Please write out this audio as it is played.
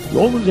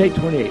Romans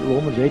 8:28.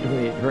 Romans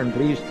 8:28. Turn,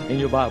 please, in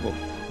your Bible.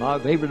 My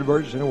favorite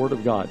verse in the Word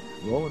of God.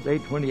 Romans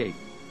 8:28.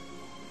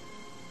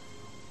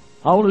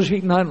 I want to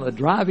speak tonight on the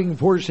driving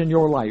force in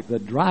your life. The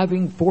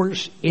driving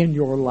force in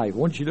your life. I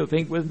want you to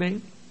think with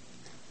me.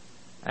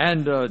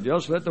 And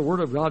just let the Word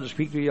of God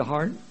speak to your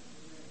heart.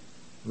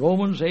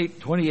 Romans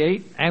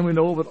 8:28. And we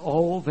know that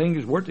all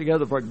things work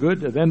together for good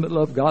to them that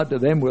love God, to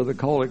them who are the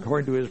called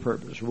according to His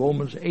purpose.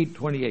 Romans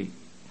 8:28.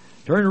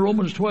 Turn to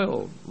Romans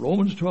 12.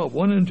 Romans 12,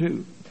 1 and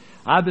 2.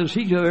 I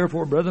beseech you,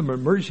 therefore, brethren, by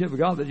the mercy of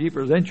God, that ye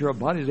present your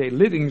bodies a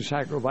living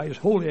sacrifice,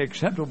 wholly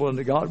acceptable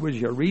unto God, which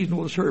is your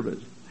reasonable service.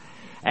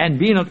 And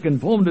be not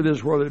conformed to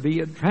this world, but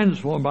be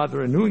transformed by the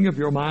renewing of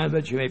your mind,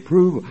 that you may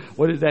prove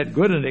what is that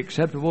good and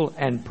acceptable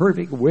and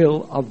perfect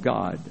will of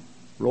God.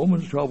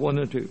 Romans 12, 1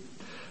 and 2.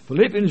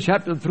 Philippians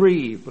chapter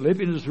 3.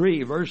 Philippians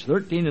 3, verse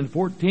 13 and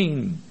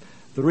 14.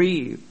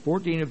 3,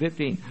 14 and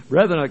 15.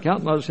 Brethren, I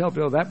count myself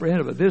to have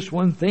apprehended, but this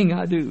one thing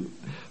I do,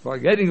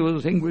 forgetting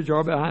those things which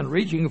are behind,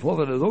 reaching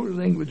forward to those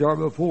things which are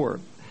before.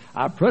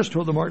 I press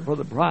toward the mark for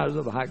the prize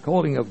of the high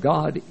calling of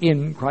God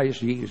in Christ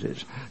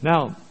Jesus.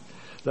 Now,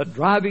 the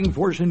driving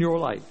force in your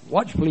life.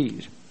 Watch,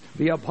 please.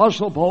 The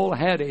Apostle Paul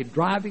had a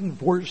driving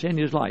force in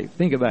his life.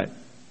 Think of that.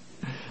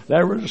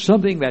 There was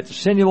something that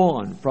sent him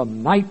on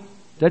from night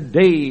to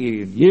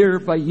day, year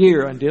by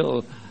year,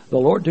 until the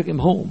Lord took him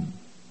home.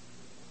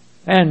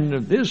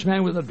 And this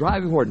man was a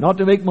driving force, not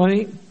to make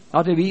money,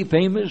 not to be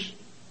famous,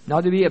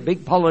 not to be a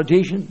big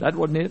politician. That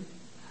wasn't it.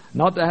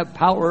 Not to have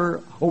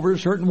power over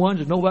certain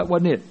ones. No, that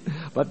wasn't it.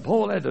 But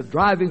Paul had a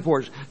driving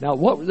force. Now,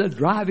 what was the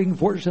driving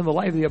force in the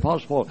life of the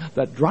Apostle Paul?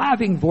 The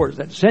driving force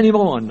that sent him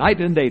on night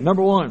and day.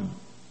 Number one,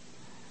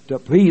 to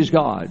please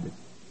God.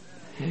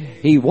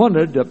 He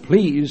wanted to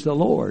please the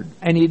Lord.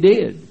 And he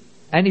did.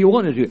 And he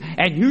wanted to.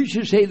 And you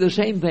should say the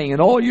same thing.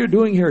 And all you're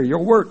doing here,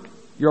 your work,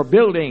 your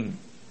building,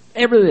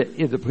 everything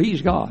is to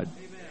please God.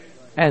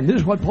 And this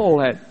is what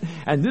Paul had.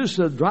 And this is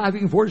the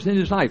driving force in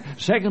his life.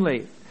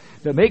 Secondly,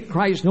 to make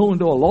Christ known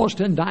to a lost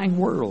and dying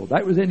world.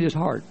 That was in his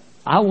heart.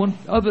 I want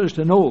others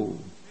to know.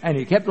 And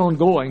he kept on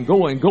going.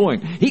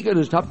 He could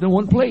have stopped in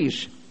one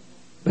place.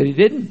 But he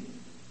didn't.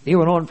 He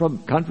went on from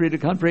country to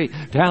country,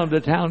 town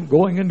to town,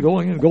 going,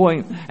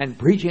 and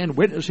preaching and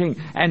witnessing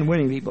and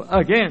winning people.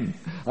 Again,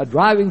 a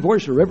driving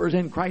force to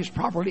represent Christ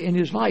properly in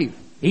his life.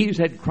 He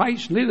said,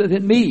 Christ liveth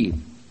in me.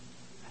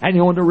 And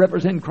he wanted to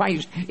represent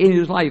Christ in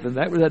his life. And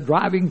that was a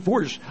driving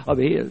force of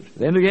his.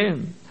 Then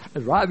again, a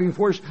driving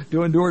force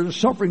to endure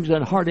sufferings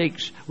and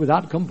heartaches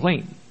without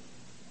complaint.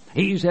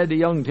 He said to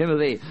young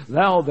Timothy,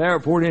 thou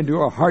therefore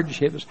endure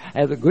hardships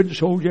as a good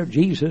soldier of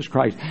Jesus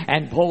Christ.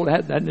 And Paul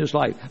had that in his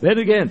life. Then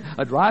again,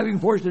 a driving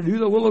force to do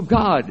the will of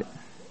God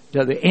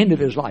to the end of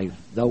his life.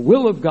 The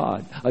will of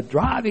God. A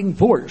driving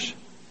force.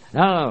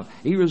 Now,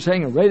 he was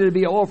saying, ready to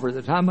be offered,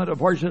 the time of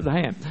departure at the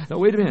hand. Now,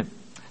 wait a minute.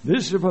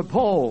 This is for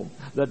Paul,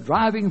 the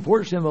driving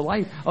force in the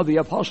life of the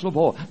Apostle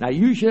Paul. Now,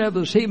 you should have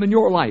the same in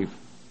your life.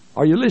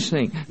 Are you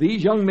listening?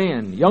 These young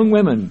men, young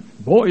women,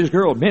 boys,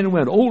 girls, men and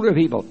women, older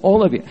people,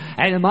 all of you.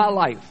 And in my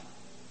life,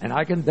 and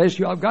I confess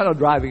you, I've got a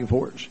driving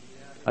force.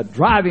 A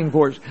driving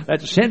force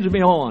that sends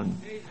me on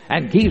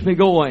and keeps me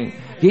going,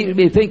 keeps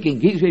me thinking,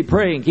 keeps me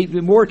praying, keeps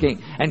me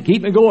working, and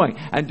keeps me going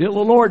until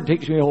the Lord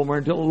takes me home or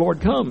until the Lord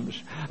comes.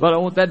 But I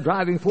want that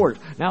driving force.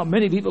 Now,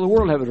 many people in the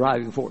world have a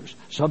driving force.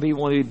 Some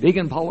people want to be big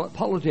in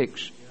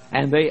politics.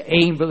 And they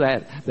aim for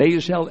that. They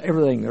sell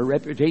everything, their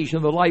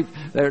reputation, their life,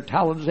 their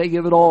talents, they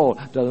give it all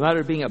to the matter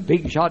of being a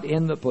big shot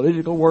in the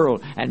political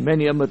world. And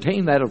many of them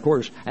attain that, of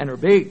course, and are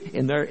big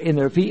in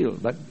their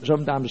field, but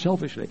sometimes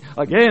selfishly.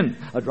 Again,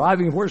 a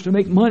driving force to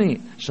make money.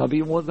 Some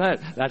people want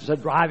that. That's the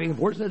driving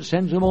force that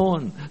sends them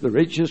on. The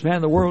richest man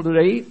in the world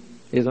today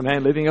is a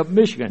man living up in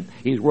Michigan.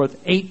 He's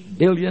worth $8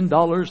 billion,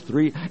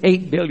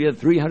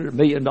 $8,300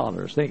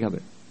 million. Think of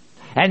it.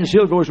 And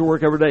still goes to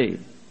work every day.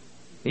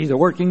 He's a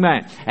working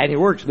man, and he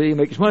works, but he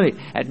makes money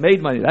and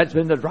made money. That's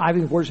been the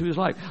driving force of his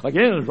life.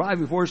 Again, a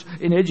driving force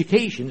in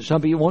education.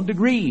 Some people want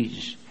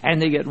degrees,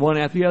 and they get one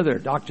after the other,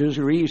 doctor's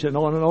degrees and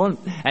on,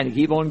 and they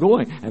keep on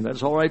going. And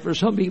that's all right for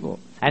some people.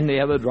 And they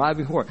have a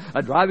driving force.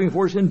 A driving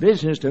force in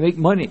business to make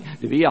money,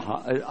 to be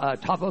a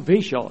top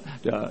official,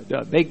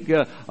 to make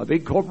a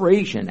big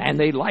corporation, and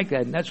they like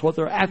that, and that's what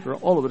they're after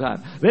all of the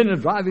time. Then a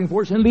driving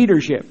force in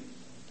leadership.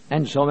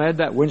 And some had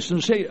that.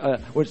 Winston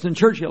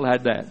Churchill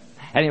had that.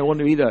 And he wanted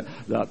to be the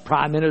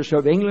Prime Minister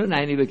of England,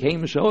 and he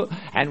became so,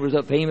 and was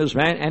a famous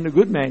man and a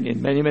good man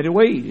in many, many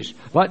ways.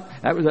 But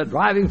that was a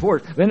driving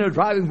force. Then a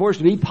driving force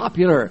to be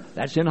popular.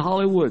 That's in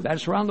Hollywood.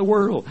 That's around the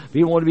world.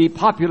 People want to be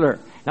popular.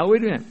 Now,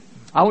 wait a minute.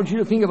 I want you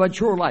to think about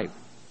your life.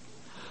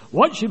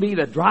 What should be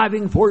the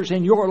driving force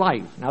in your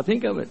life? Now,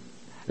 think of it.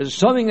 There's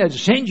something that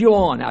sends you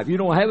on. Now, if you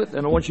don't have it,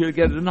 then I want you to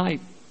get it tonight.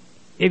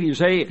 If you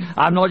say,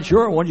 I'm not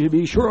sure, I want you to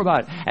be sure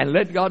about it. And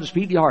let God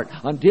speak to your heart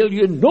until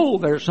you know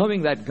there's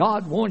something that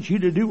God wants you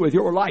to do with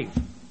your life.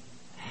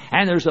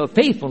 And there's a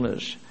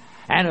faithfulness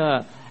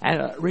and and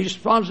a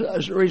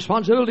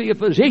responsibility of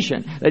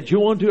position that you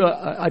want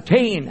to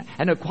attain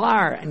and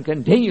acquire and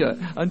continue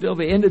until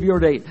the end of your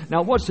day.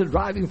 Now, what's the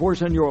driving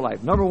force in your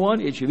life? Number one,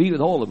 it should be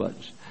with all of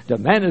us, to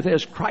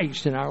manifest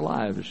Christ in our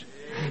lives.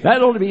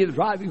 That ought to be the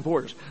driving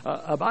force.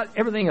 About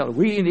everything else,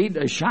 we need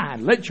to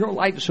shine. Let your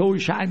light so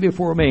shine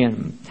before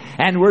men.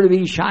 And we're to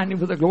be shining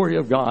for the glory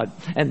of God.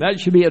 And that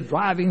should be a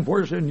driving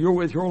force with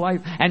your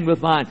life and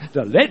with mine,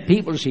 to let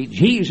people see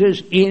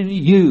Jesus in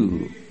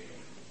you.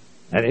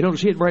 And they don't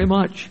see it very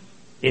much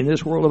in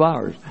this world of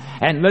ours.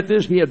 And let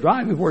this be a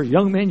driving force.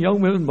 Young men,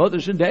 young women,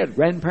 mothers and dads,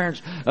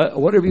 grandparents,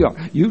 whatever you are.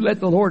 You let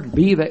the Lord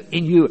be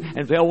in you. And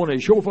if I want to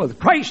show forth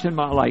Christ in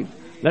my life,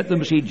 let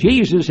them see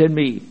Jesus in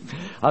me.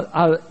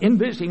 In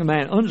visiting a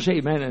man,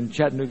 unsaved man in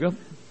Chattanooga,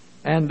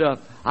 and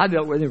I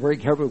dealt with him very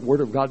carefully with the Word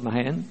of God in my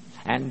hand.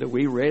 And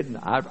we read, and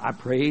I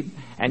prayed,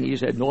 and he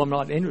said, "No, I'm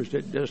not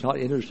interested. Just not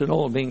interested at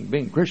all in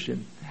being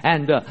Christian."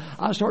 And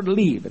I started to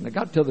leave, and I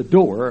got to the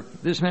door.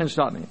 This man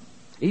stopped me.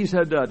 He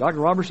said, "Dr.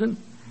 Robertson,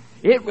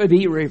 it would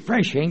be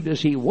refreshing to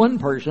see one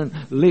person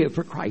live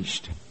for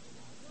Christ."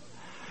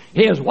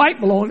 His wife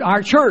belonged to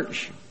our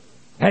church.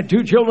 Had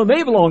 2 children,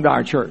 they belonged to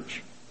our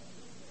church.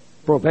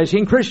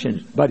 Professing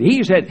Christians. But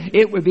he said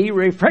it would be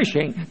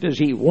refreshing to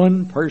see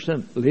one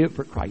person live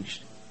for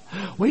Christ.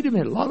 Wait a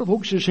minute, a lot of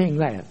folks are saying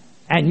that.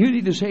 And you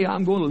need to say,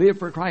 I'm going to live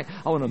for Christ.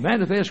 I want to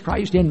manifest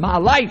Christ in my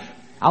life.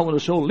 I want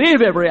to so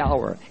live every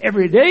hour,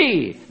 every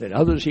day, that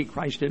others see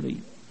Christ in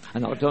me. I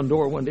knocked on the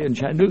door one day in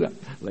Chattanooga.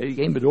 A lady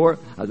came to the door.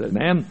 I said,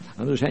 "Ma'am,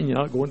 I understand you're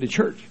not going to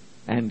church."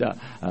 And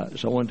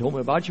someone told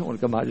me about you. I want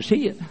to come by to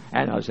see you.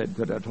 And I said,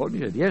 "Could I talk to you?"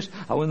 She said, "Yes."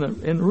 I went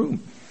in the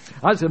room.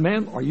 I said,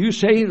 "Ma'am, are you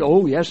saved?"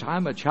 "Oh, yes,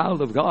 I'm a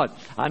child of God.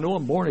 I know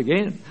I'm born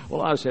again."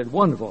 Well, I said,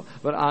 "Wonderful.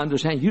 But I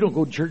understand you don't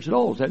go to church at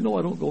all." I said, "No,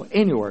 I don't go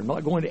anywhere. I'm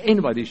not going to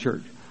anybody's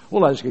church."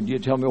 Well, I said, "Could you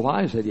tell me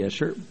why?" I said, "Yes,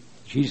 sir."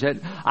 She said,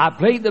 "I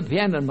played the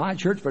piano in my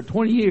church for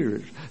 20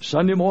 years.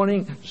 Sunday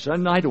morning,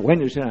 Sunday night,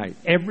 Wednesday night.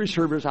 Every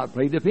service I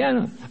played the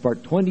piano for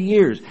 20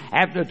 years.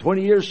 After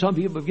 20 years, some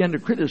people began to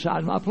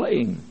criticize my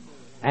playing."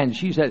 And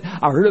she said,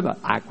 "I heard about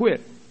it. I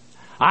quit.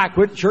 I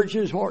quit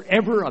churches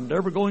forever. I'm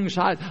never going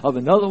inside of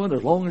another one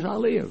as long as I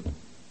live."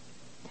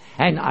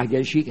 And I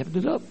guess she kept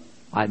it up.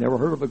 I never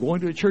heard of her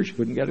going to a church.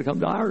 Couldn't get her to come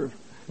to ours.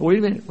 Wait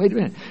a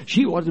minute.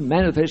 She wasn't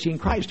manifesting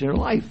Christ in her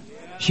life.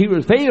 She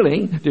was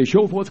failing to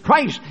show forth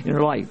Christ in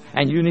her life.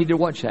 And you need to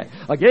watch that.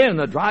 Again,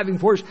 the driving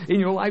force in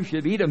your life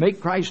should be to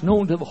make Christ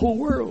known to the whole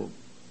world.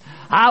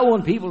 I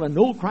want people to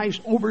know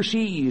Christ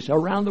overseas,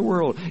 around the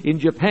world, in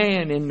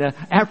Japan, in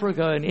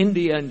Africa, in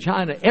India, in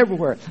China,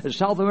 everywhere, in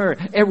South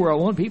America, everywhere. I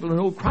want people to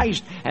know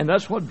Christ, and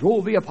that's what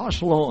drove the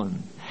apostle on.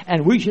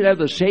 And we should have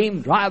the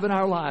same drive in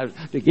our lives,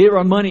 to give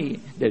our money,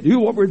 to do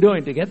what we're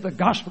doing, to get the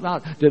gospel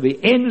out to the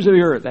ends of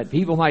the earth, that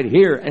people might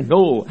hear and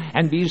know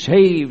and be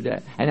saved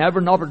and have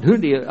an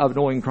opportunity of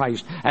knowing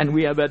Christ. And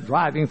we have that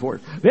driving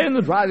force. Then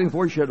the driving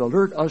force should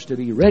alert us to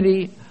be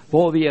ready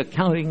for the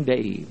accounting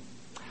day.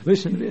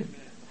 Listen to this.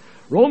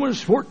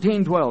 Romans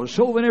 14:12.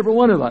 "So then every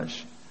one of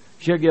us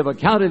shall give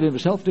account of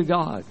himself to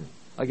God."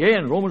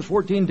 Again, Romans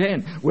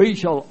 14:10. "We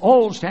shall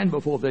all stand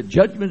before the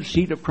judgment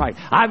seat of Christ."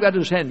 I've got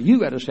to stand. You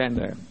got to stand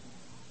there.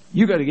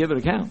 You got to give an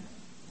account.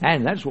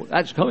 And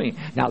that's coming.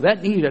 Now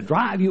that needs to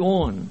drive you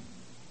on.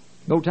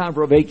 No time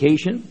for a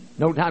vacation.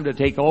 No time to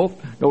take off.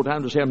 No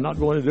time to say, "I'm not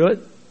going to do it."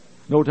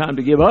 No time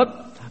to give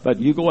up. But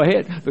you go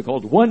ahead,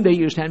 because one day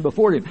you stand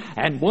before Him,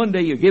 and one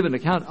day you give an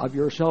account of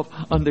yourself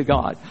unto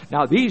God.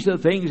 Now these are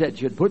the things that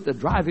should put the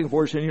driving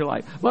force in your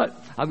life. But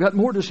I've got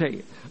more to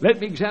say. Let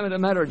me examine the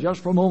matter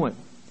just for a moment.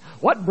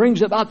 What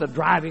brings about the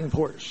driving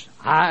force?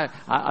 I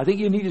think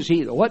you need to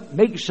see what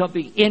makes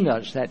something in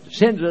us that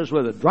sends us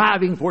with a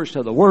driving force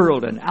to the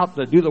world and out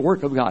to do the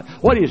work of God.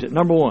 What is it?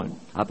 Number one,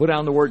 I put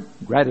down the word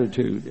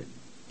gratitude.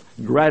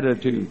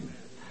 Gratitude.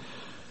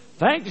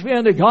 "Thanks be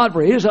unto God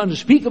for His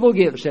unspeakable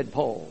gift," said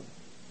Paul.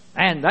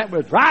 And that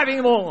was driving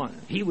him on.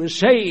 He was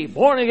saved,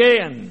 born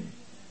again.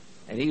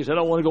 And he said,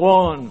 "I want to go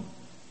on."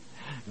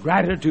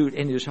 Gratitude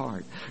in his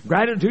heart.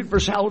 Gratitude for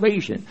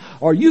salvation.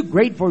 Are you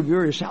grateful for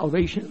your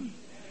salvation?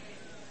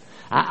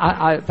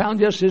 I found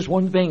just this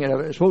one thing, and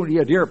I spoke to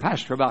your dear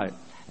pastor about it.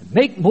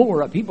 Make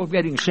more of people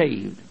getting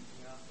saved.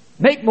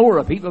 Make more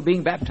of people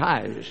being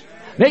baptized.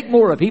 Make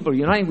more of people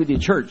uniting with your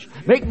church.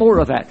 Make more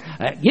of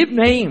that. Give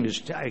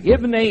names.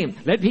 Give a name.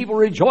 Let people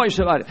rejoice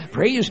about it.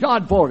 Praise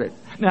God for it.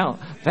 Now,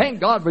 thank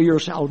God for your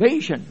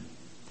salvation.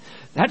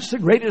 That's the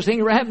greatest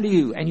thing ever happened to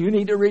you. And you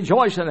need to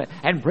rejoice in it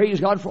and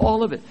praise God for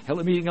all of it. Held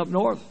a meeting up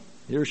north,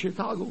 near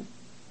Chicago.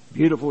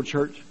 Beautiful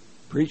church.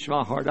 Preached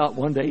my heart out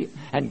one day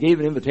and gave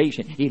an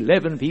invitation.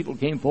 11 people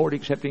came forward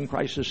accepting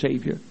Christ as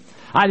Savior.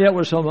 I dealt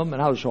with some of them,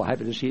 and I was so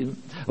happy to see them.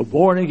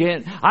 Born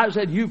again. I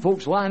said, "You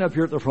folks line up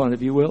here at the front,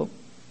 if you will,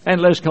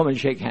 and let's come and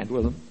shake hands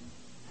with them."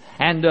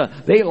 And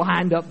they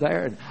lined up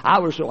there, and I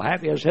was so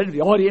happy. I said to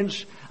the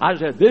audience, I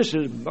said, "This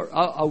is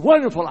a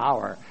wonderful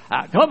hour.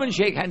 Come and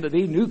shake hands with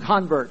these new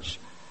converts."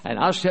 And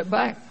I stepped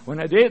back. When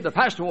I did, the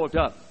pastor walked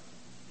up.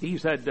 He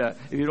said,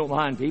 "If you don't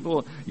mind,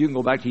 people, you can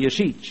go back to your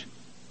seats."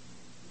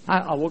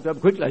 I woke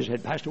up quickly. I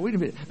said, Pastor, wait a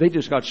minute. They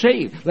just got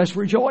saved. Let's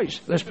rejoice.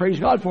 Let's praise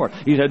God for it.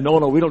 He said, no,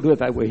 we don't do it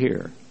that way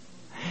here.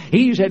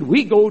 He said,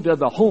 we go to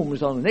the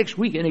homes on the next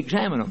week and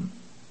examine them.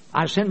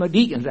 I send my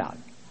deacons out.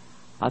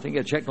 I think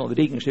I checked on the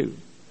deacons too.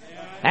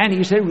 And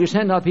he said, we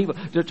send out people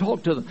to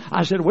talk to them.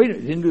 I said, wait a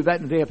minute. Didn't do that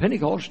in the day of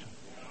Pentecost.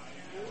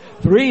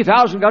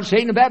 3,000 got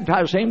saved and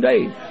baptized the same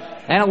day.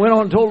 And I went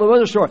on and told the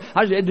other story.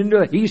 I said, didn't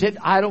do it. He said,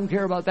 I don't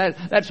care about that.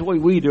 That's the way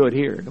we do it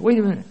here. Wait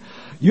a minute.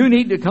 You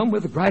need to come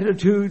with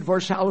gratitude for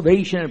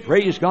salvation and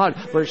praise God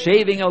for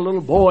saving a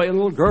little boy, a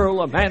little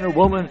girl, a man or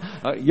woman,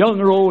 young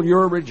or old,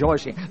 you're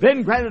rejoicing.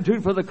 Then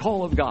gratitude for the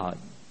call of God.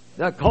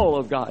 The call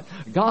of God.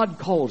 God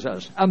calls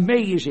us.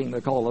 Amazing,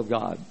 the call of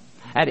God.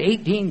 At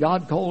 18,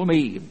 God called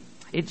me.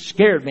 It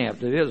scared me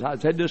after this, I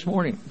said this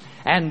morning.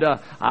 And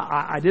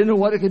I didn't know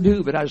what I could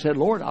do, but I said,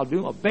 Lord, I'll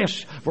do my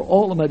best for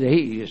all of my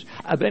days.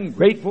 I've been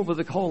grateful for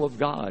the call of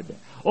God.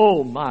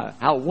 Oh my,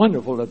 how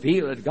wonderful to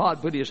feel that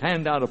God put His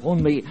hand out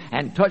upon me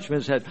and touched me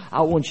and said,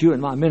 I want you in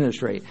my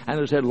ministry.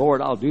 And I said,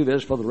 Lord, I'll do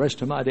this for the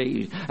rest of my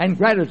days. And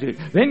gratitude.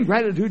 Then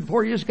gratitude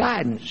for His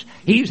guidance.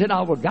 He said,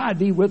 I will guide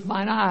thee with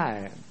mine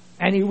eye.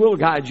 And He will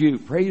guide you.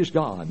 Praise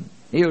God.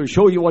 He'll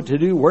show you what to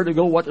do, where to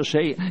go, what to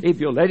say.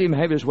 If you'll let Him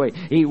have His way,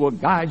 He will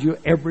guide you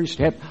every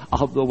step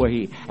of the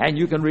way. And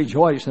you can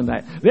rejoice in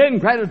that. Then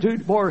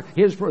gratitude for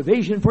His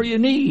provision for your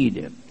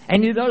need.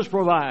 And He does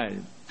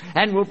provide.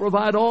 And will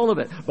provide all of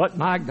it. But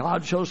my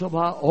God shall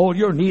supply all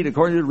your need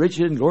according to the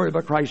riches and glory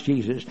by Christ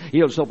Jesus.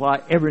 He'll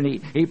supply every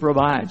need. He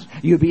provides.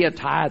 You be a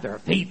tither,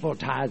 faithful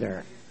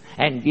tither.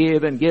 And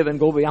give and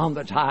go beyond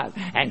the tithe.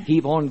 And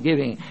keep on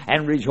giving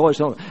and rejoice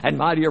on it. And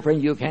my dear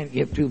friend, you can't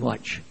give too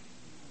much.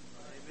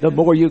 The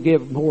more you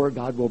give, more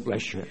God will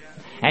bless you.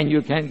 And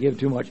you can't give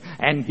too much.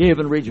 And give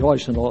and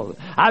rejoice in all of it.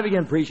 I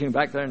began preaching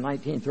back there in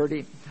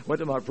 1930. Went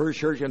to my first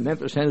church in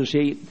Memphis,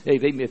 Tennessee. They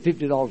paid me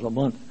 $50 a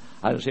month.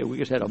 I said, we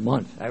just had a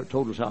month. I had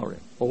total salary.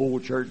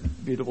 Old church,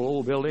 beautiful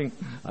old building,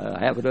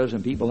 half a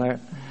dozen people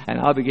there. And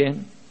I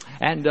began.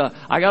 And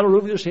I got a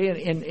room to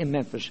stay in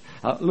Memphis.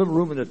 A little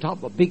room in the top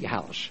of a big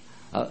house.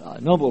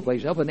 A number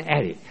place up in the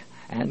attic.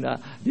 And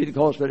did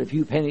cost but a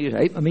few pennies. I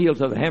ate my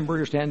meals of a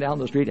hamburger stand down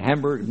the street,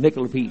 hamburger,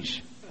 nickel a piece.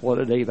 What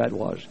a day that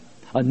was.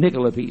 A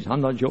nickel a piece.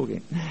 I'm not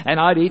joking. And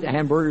I'd eat the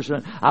hamburgers,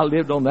 and I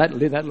lived on that,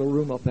 lived that little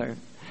room up there.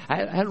 I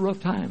had a rough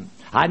time.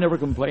 I never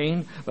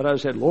complained, but I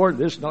said, Lord,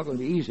 this is not going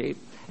to be easy.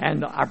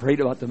 And I prayed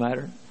about the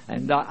matter.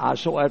 And I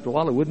saw after a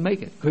while I wouldn't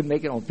make it. Couldn't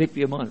make it on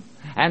 $50 a month.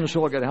 And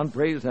so I got down and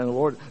prayed, and the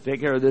Lord, take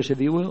care of this if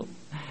you will.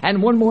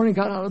 And one morning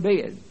got out of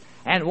bed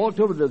and walked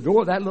over to the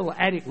door of that little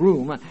attic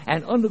room,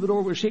 and under the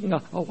door was sitting a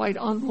white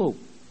envelope.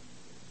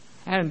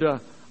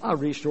 And I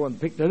reached over and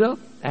picked it up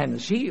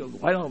and sealed.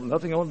 White envelope,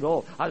 nothing on it at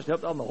all. I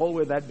stepped on the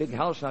hallway of that big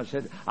house, and I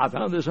said, I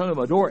found this under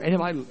my door.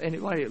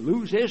 Anybody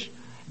lose this?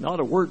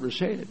 Not a word was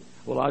said.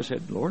 Well, I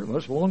said, Lord, it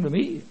must belong to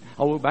me.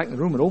 I went back in the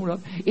room and opened it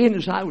up.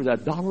 Inside was a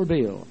dollar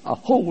bill, a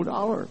whole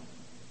dollar.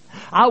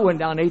 I went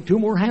down and ate 2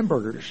 more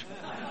hamburgers.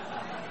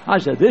 I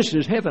said, this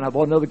is heaven. I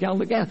bought another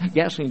gallon of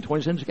gasoline,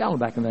 20 cents a gallon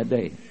back in that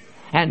day.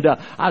 And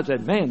I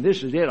said, man,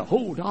 this is it, a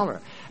whole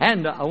dollar.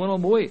 And I went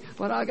on my way.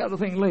 But I got to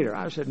think later.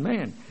 I said,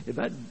 man, if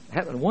that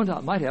happened one time,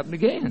 it might happen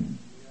again.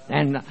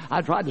 And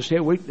I tried to stay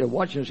awake to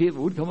watch and see if it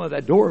would come out of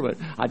that door, but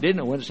I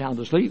didn't. I went sound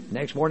asleep.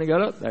 Next morning I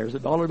got up. There's a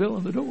dollar bill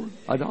on the door.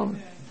 A dollar.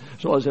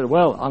 So I said,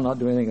 well, I'll not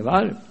do anything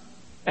about it.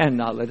 And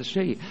now let us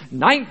see.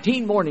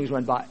 19 mornings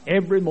went by.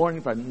 Every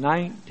morning for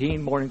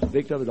 19 mornings, I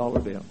picked up a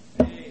dollar bill.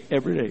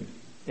 Every day.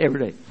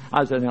 Every day.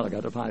 I said, now I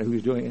got to find out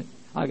who's doing it.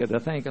 I got to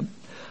thank him.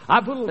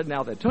 I put it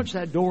now. They touch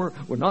that door.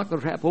 We're not going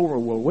to trap over.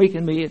 Will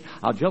awaken me.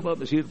 I'll jump up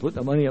and see to put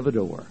the money on the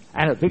door.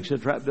 And I fixed the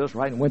trap just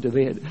right and went to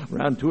bed.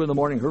 Around 2 in the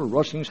morning, heard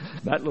rustlings.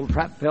 That little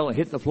trap fell and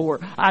hit the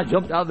floor. I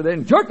jumped out of the bed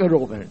and jerked it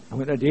open. And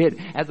when I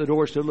did, at the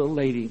door stood a little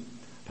lady,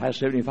 past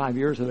 75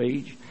 years of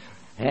age,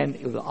 and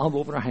it was an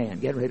envelope in her hand,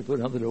 getting ready to put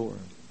it on the door.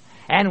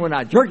 And when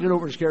I jerked it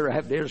over and scared her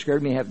half dead, it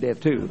scared me half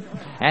dead too.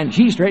 And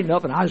she straightened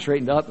up and I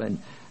straightened up,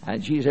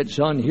 and she said,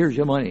 son, here's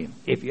your money.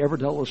 If you ever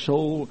tell a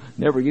soul,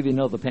 never give you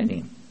another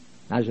penny.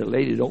 I said,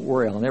 lady, don't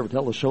worry. I'll never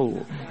tell a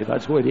soul if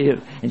that's what it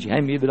is. And she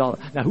handed me the dollar.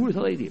 Now, who was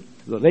the lady?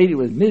 The lady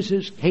was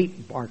Mrs.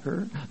 Kate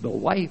Barker, the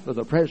wife of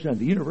the president of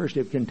the University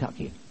of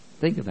Kentucky.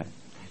 Think of that.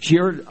 She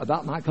heard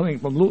about my coming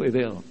from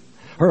Louisville.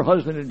 Her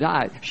husband had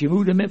died. She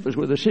moved to Memphis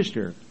with her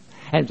sister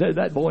and said,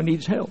 that boy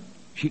needs help.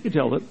 She could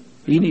tell it.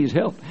 He needs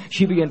help.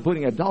 She began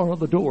putting a dollar on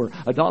the door,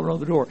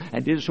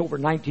 and did so for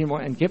 19 more,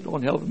 and kept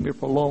on helping me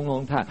for a long,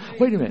 long time.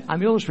 Wait a minute.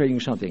 I'm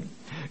illustrating something.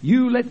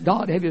 You let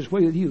God have His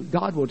way with you.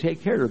 God will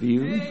take care of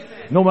you,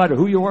 no matter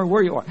who you are,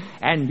 where you are.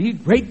 And be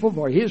grateful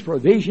for His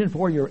provision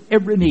for your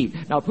every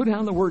need. Now put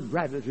down the word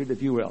gratitude,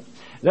 if you will.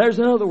 There's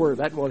another word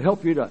that will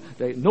help you to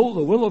know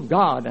the will of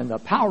God and the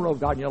power of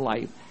God in your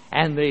life,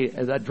 and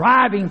the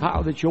driving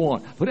power that you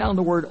want. Put down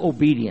the word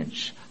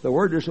obedience. The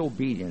word is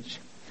obedience.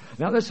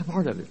 Now that's a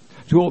part of it.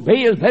 To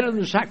obey is better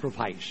than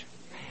sacrifice.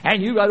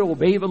 And you got to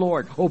obey the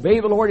Lord. Obey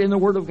the Lord in the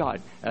Word of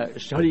God.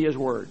 Study His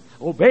Word.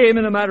 Obey Him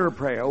in the matter of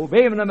prayer.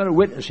 Obey Him in the matter of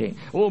witnessing.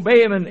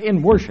 Obey Him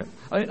in worship.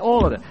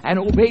 All of it. And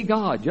obey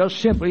God. Just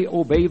simply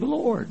obey the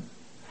Lord.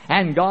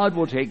 And God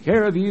will take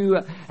care of you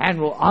and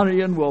will honor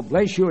you and will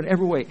bless you in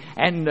every way.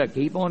 And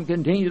keep on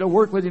continuing to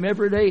work with Him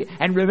every day.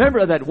 And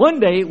remember that one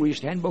day we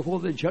stand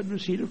before the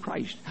judgment seat of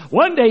Christ.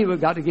 One day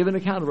we've got to give an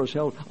account of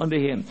ourselves unto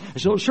Him.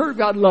 So serve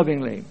God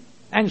lovingly.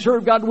 And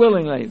serve God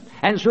willingly,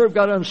 and serve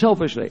God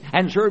unselfishly,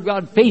 and serve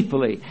God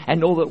faithfully,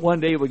 and know that one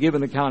day we'll give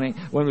an accounting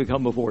when we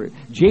come before Him.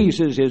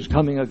 Jesus is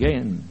coming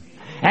again.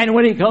 And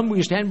when He comes,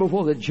 we stand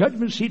before the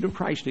judgment seat of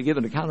Christ to give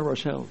an account of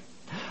ourselves.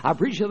 I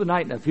preached the other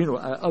night in a funeral,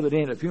 other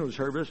day in a funeral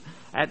service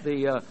at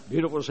the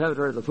beautiful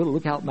cemetery at the foot of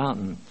Lookout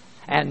Mountain.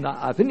 And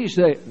I finished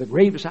the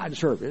graveside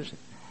service,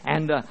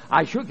 and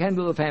I shook hands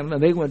with the family,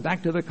 and they went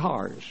back to their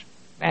cars.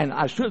 And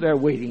I stood there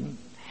waiting.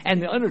 And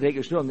the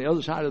undertaker stood on the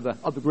other side of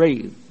the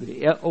grave,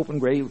 the open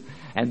grave,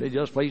 and they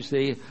just placed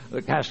the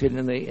casket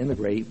in the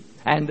grave.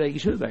 And he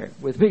stood there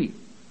with me.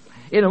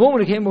 In a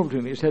moment, he came over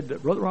to me. He said,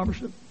 "Brother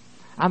Robertson,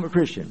 I'm a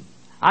Christian.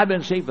 I've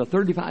been saved for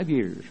 35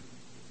 years."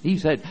 He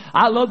said,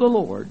 "I love the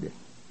Lord."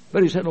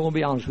 But he said, "I want to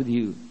be honest with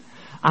you.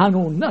 I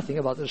know nothing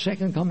about the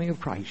second coming of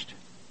Christ."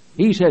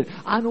 He said,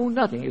 "I know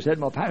nothing." He said,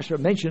 "My pastor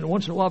mentioned it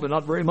once in a while, but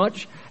not very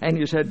much." And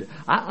he said,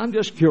 I'm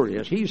just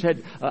curious." He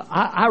said,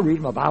 I read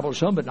my Bible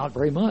some, but not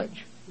very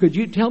much. "Could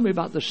you tell me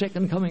about the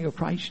second coming of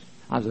Christ?"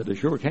 I said, "I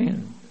sure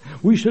can."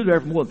 We stood there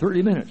for more than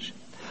 30 minutes.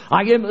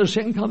 I gave him the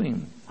second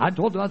coming. I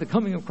told him about the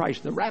coming of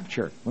Christ, the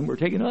rapture, when we're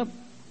taken up.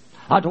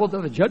 I told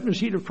them the judgment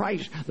seat of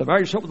Christ, the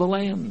marriage supper of the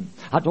Lamb.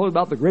 I told them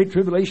about the great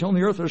tribulation on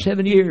the earth for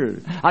 7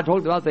 years. I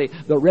told them about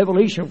the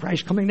revelation of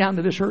Christ coming down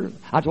to this earth.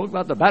 I told them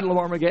about the battle of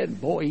Armageddon.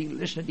 Boy, he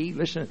listened.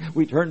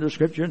 We turned to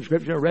Scripture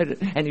and read it.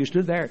 And he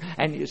stood there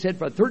and he said,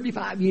 for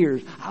 35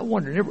 years, I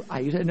wondered,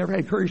 he said, never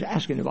had courage to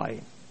ask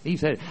anybody. He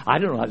said, "I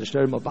don't know how to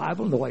study my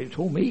Bible," and the way he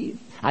told me,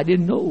 I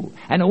didn't know.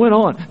 And I went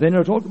on. Then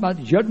I talked about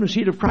the judgment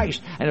seat of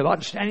Christ and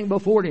about standing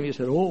before Him. He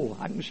said, "Oh,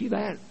 I can see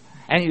that."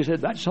 And he said,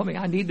 "That's something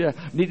I need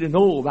to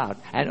know about."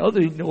 And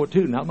others need to know it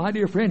too. Now, my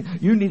dear friend,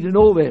 you need to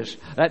know this,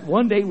 that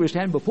one day we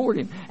stand before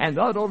Him, and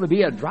that ought to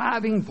be a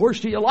driving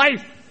force to your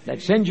life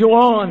that sends you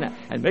on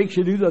and makes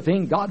you do the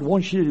thing God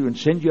wants you to do and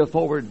sends you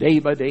forward day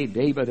by day,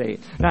 day by day.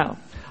 Now,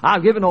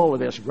 I've given all of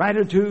this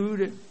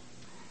gratitude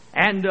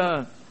and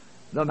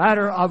the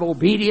matter of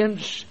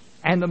obedience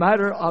and the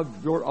matter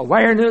of your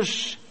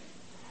awareness,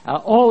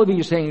 all of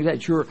these things,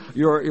 that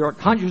you're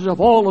conscious of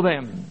all of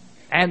them,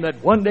 and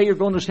that one day you're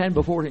going to stand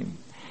before Him,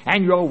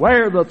 and you're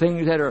aware of the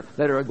things that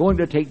are going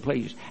to take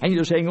place, and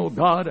you're saying, "Oh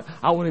God,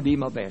 I want to be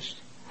my best.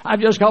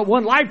 I've just got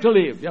one life to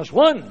live, just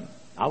one.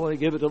 I want to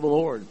give it to the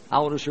Lord. I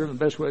want to serve Him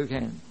the best way I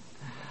can.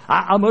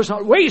 I must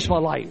not waste my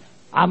life.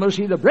 I must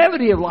see the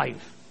brevity of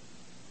life.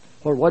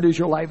 For what is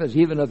your life? As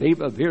even a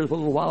vapor appears for a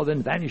little while,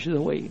 then vanishes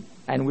away."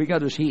 And we got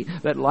to see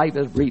that life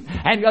is brief.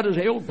 And got to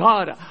say, "Oh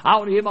God, I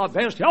want to give my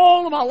best,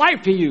 all of my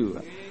life to You."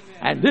 Amen.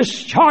 And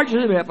this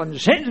charges me up and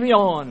sends me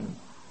on.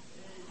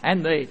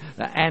 And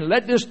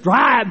let this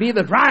drive be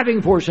the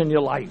driving force in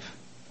your life.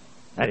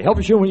 That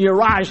helps you when you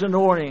rise in the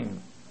morning.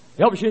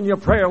 Helps you in your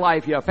prayer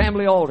life, your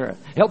family altar.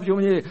 Helps you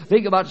when you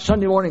think about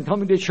Sunday morning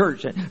coming to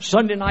church and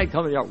Sunday night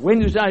coming to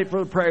Wednesday night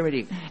for the prayer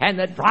meeting. And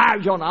that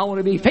drives you on. I want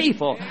to be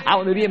faithful. I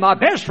want to be my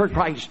best for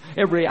Christ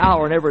every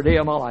hour and every day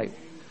of my life.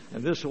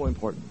 And this is so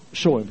important.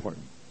 So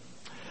important.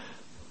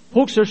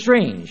 Folks are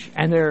strange.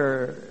 And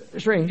they're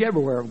strange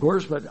everywhere, of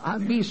course. But I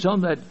meet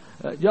some that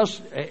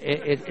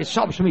it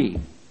stops me.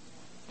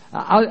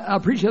 I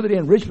preached the other day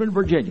in Richmond,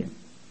 Virginia.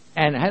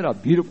 And had a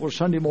beautiful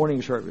Sunday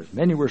morning service.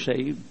 Many were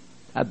saved.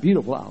 A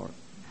beautiful hour.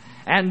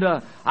 And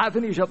I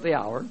finished up the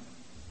hour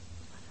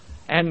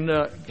and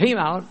came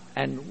out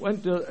and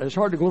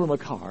started to go to my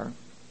car.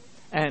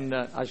 And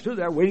I stood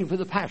there waiting for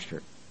the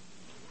pastor.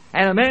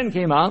 And a man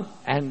came out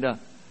and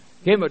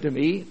came up to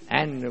me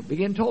and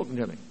began talking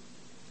to me.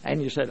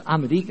 And he said,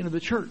 "I'm a deacon of the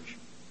church."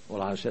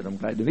 Well, I said, "I'm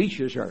glad to meet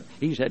you, sir."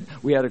 He said,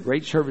 "We had a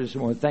great service this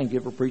morning. Thank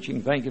you for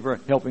preaching. Thank you for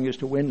helping us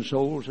to win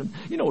souls." And,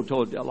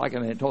 told like a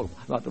man told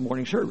about the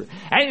morning service.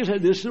 And he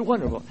said, "This is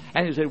wonderful."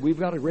 And he said, "We've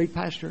got a great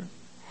pastor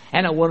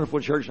and a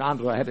wonderful church, and I'm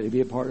so happy to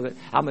be a part of it.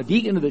 I'm a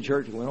deacon of the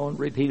church." He went on and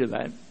repeated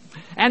that.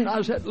 And I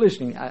was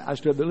listening. I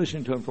stood there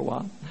listening to him for a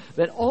while.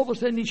 Then all of a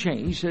sudden he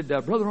changed. He said,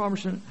 "Brother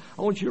Robertson,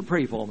 I want you to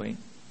pray for me."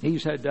 He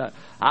said,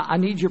 I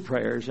need your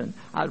prayers, and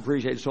I'd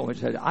appreciate it so much.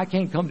 He said, "I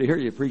can't come to hear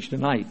you preach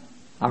tonight.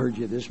 I heard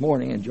you this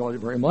morning, enjoyed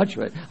it very much,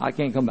 but I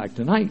can't come back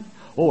tonight."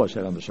 Oh, I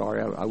said, "I'm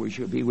sorry. I wish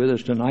you'd be with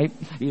us tonight."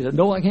 He said,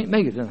 "No, I can't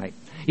make it tonight."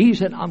 He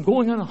said, "I'm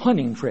going on a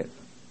hunting trip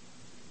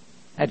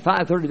at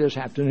 5:30 this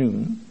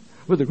afternoon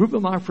with a group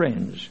of my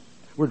friends.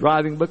 We're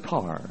driving by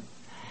car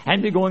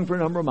and be going for a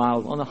number of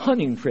miles on a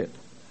hunting trip,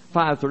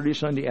 5:30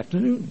 Sunday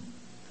afternoon.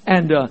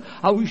 And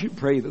I wish you'd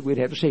pray that we'd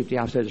have safety."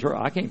 I said, "Sir,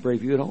 I can't pray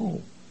for you at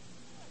all."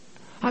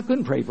 I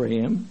couldn't pray for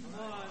him.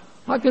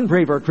 I couldn't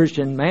pray for a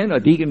Christian man, a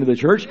deacon of the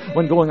church,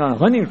 when going on a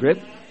hunting trip.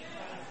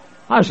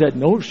 I said,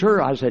 "No,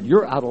 sir." I said,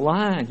 "You're out of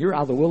line. You're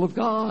out of the will of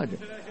God."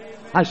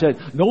 I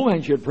said, no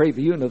man should pray for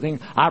you and the thing.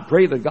 I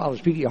pray that God will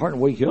speak to your heart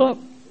and wake you up.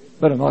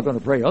 But I'm not going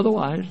to pray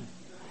otherwise.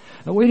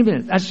 Now, wait a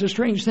minute. That's a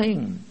strange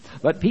thing.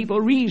 But people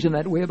reason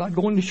that way about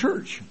going to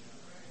church.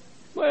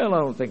 Well, I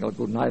don't think I'll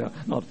go tonight. I'm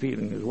not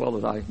feeling as well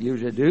as I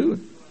usually do.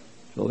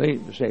 So they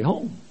stay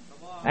home.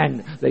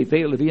 And they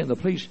fail to be in the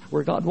place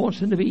where God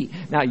wants them to be.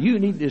 Now, you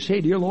need to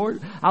say, dear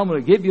Lord, I'm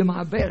going to give you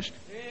my best.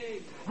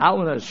 I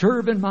want to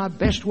serve in my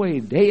best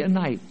way day and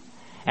night.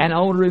 And I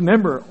want to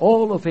remember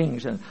all the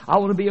things. And I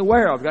want to be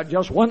aware I've got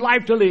just one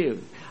life to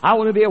live. I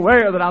want to be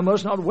aware that I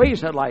must not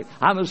waste that life.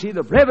 I must see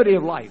the brevity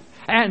of life.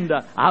 And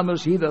I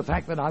must see the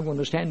fact that I'm going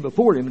to stand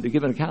before Him to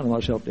give an account of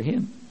myself to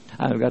Him.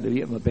 I've got to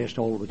be at my best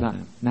all the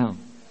time. Now,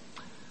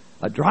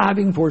 a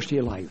driving force to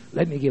your life.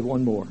 Let me give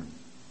one more.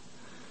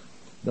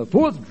 The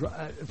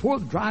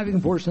fourth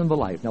driving force in the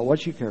life. Now,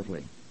 watch it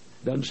carefully.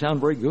 Doesn't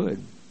sound very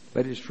good,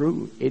 but it's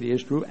true. It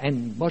is true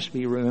and must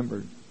be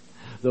remembered.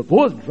 The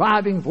fourth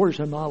driving force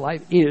in my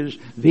life is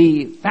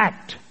the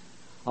fact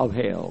of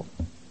hell.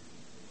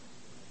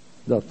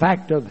 The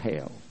fact of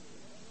hell.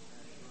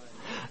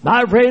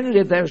 My friend,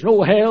 if there's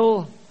no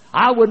hell,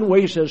 I wouldn't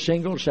waste a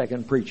single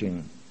second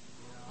preaching.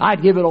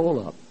 I'd give it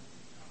all up.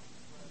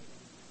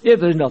 If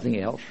there's nothing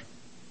else.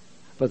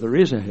 But there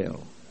is a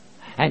hell.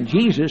 And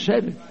Jesus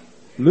said it.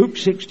 Luke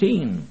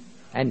 16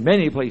 and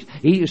many places.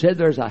 He said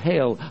there's a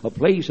hell, a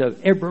place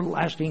of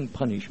everlasting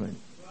punishment.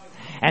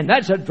 And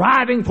that's a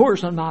driving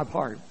force on my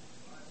part.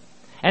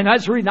 And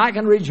that's the reason I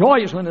can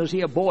rejoice when I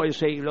see a boy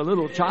saved, a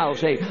little child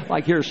saved,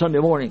 like here Sunday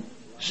morning,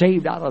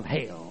 saved out of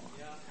hell.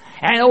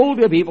 And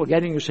older people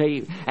getting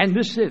saved. And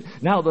this is,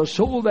 now the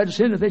soul that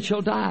sinneth, it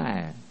shall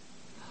die.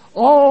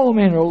 All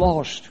men are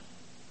lost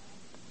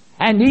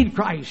and need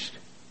Christ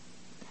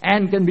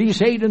and can be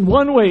saved in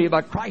one way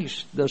by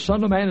Christ. The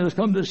Son of Man has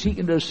come to seek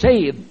and to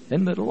save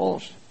them that are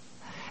lost.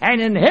 And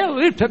in hell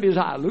lift up his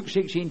eye. Luke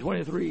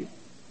 16:23.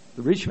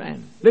 The rich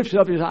man lifts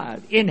up his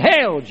eyes. In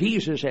hell,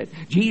 Jesus said.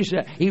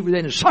 Jesus, he was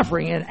in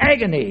suffering and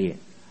agony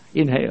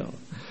in hell.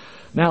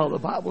 Now, the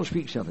Bible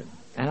speaks of it.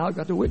 And I've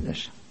got to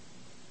witness.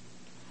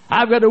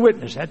 I've got to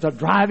witness. That's a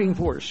driving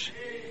force.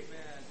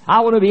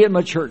 I want to be in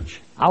my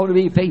church. I want to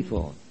be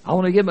faithful. I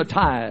want to give my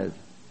tithe.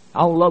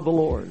 I want to love the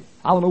Lord.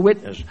 I want to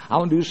witness. I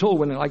want to do soul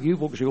winning like you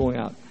folks are going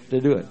out to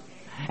do it.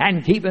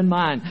 And keep in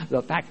mind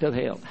the fact of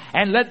hell.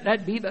 And let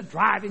that be the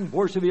driving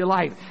force of your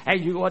life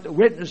as you go out to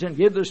witness and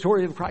give the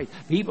story of Christ.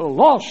 People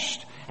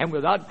lost, and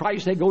without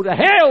Christ they go to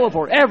hell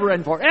forever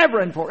and forever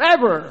and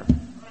forever.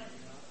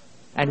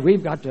 And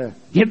we've got to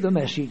give the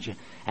message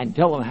and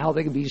tell them how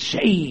they can be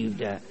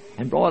saved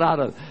and brought out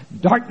of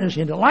darkness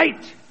into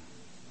light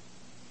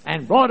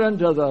and brought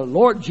unto the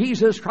Lord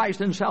Jesus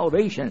Christ in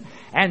salvation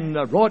and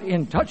brought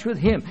in touch with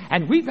Him.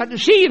 And we've got to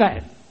see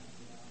that.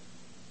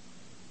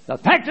 The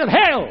fact of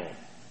hell.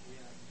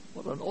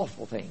 What an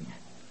awful thing.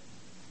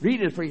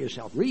 Read it for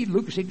yourself. Read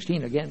Luke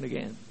 16 again and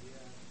again.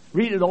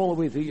 Read it all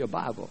the way through your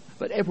Bible.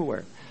 But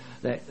everywhere.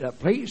 The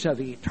place of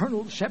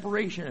eternal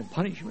separation and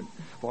punishment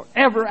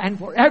forever and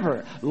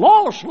forever.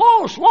 Lost,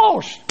 lost,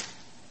 lost.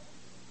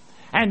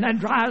 And that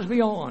drives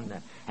me on.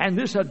 And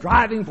this is a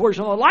driving force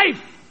of my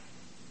life.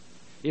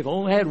 If I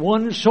only had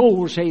one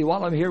soul say,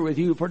 while I'm here with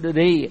you for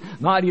today,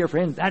 my dear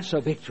friend, that's a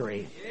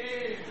victory.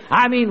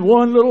 I mean,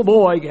 one little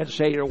boy gets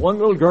saved, or one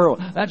little girl,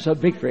 that's a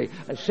victory.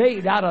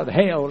 Saved out of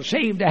hell,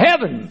 saved to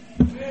heaven.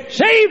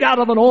 Saved out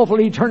of an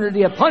awful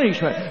eternity of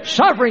punishment,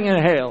 suffering in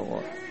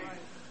hell.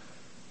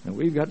 And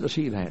we've got to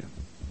see that.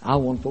 I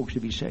want folks to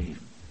be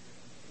saved.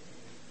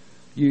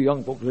 You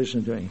young folks,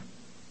 listen to me.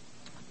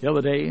 The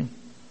other day,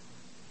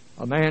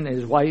 a man and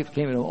his wife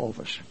came into the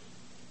office.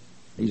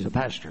 He's a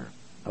pastor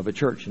of a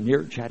church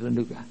near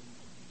Chattanooga.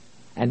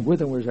 And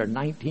with him was their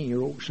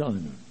 19-year-old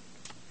son.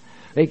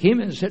 They came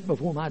in and sat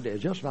before my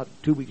desk just about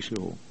 2 weeks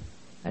ago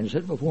and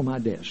sat before my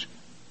desk.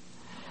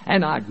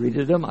 And I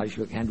greeted them. I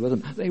shook hands with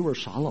them. They were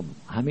solemn.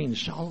 I mean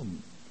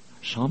solemn,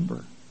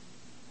 somber.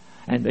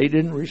 And they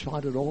didn't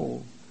respond at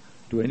all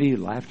to any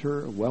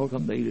laughter or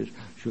welcome. They just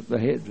shook their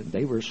heads and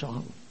they were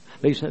solemn.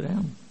 They sat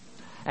down.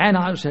 And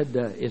I said,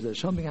 is there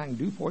something I can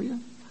do for you?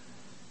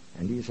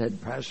 And he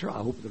said, Pastor, I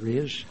hope there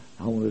is.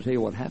 I want to tell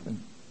you what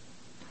happened.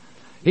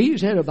 He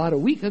said, about a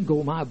week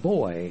ago, my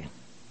boy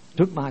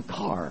took my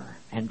car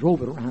and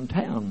drove it around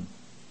town.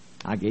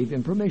 I gave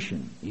him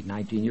permission. He's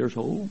 19 years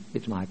old.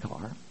 It's my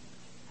car.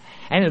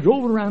 And he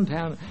drove it around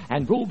town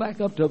and drove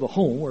back up to the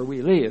home where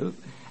we live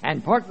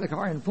and parked the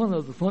car in front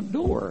of the front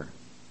door.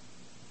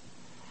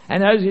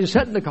 And as he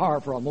sat in the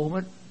car for a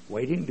moment,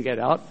 waiting to get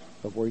out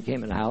before he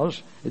came in the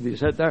house, as he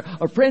sat there,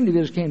 a friend of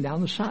his came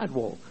down the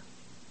sidewalk.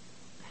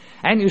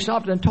 And he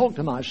stopped and talked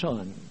to my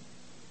son.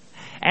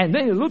 And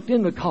then he looked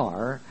in the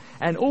car,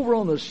 and over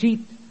on the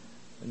seat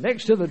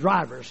next to the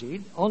driver's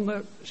seat, on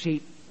the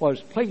seat was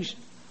placed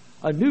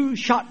a new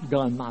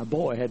shotgun my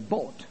boy had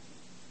bought.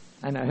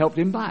 And I helped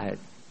him buy it.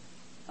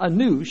 A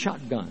new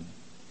shotgun.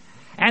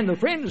 And the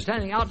friend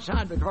standing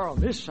outside the car on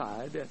this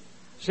side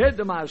said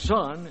to my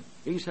son,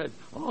 he said,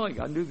 oh, you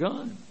got a new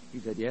gun? He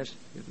said, yes,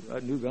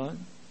 a new gun.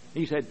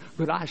 He said,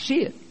 could I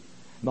see it?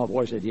 My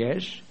boy said,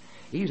 yes.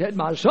 He said,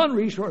 my son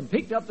reached over and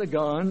picked up the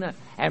gun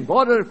and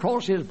brought it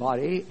across his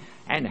body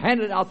and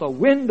handed out the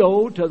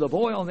window to the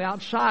boy on the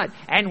outside.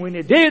 And when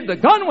he did, the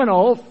gun went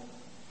off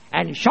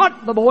and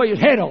shot the boy's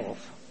head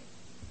off.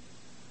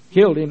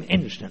 Killed him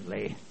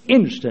instantly.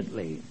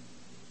 Instantly.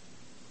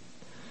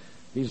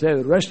 He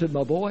said, arrested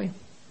my boy,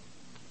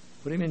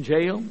 put him in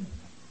jail,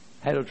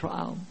 had a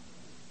trial.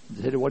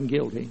 They said he wasn't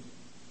guilty.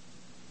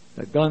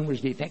 The gun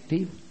was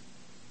defective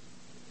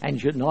and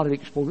should not have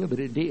exploded, but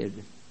it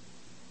did.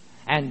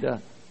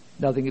 And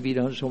nothing could be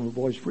done, so the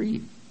boy's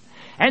freed.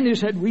 And they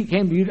said, we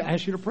came to you to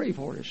ask you to pray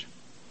for us.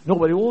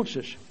 Nobody wants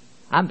us.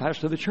 I'm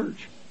pastor of the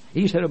church.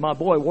 He said, if my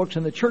boy works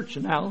in the church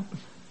now,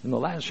 in the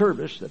last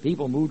service, the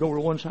people moved over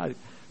to one side,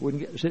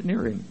 wouldn't sit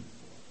near him.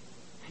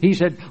 He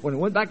said, when he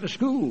went back to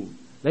school,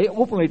 they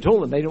openly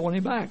told him they didn't want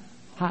him back.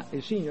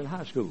 Senior in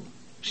high school.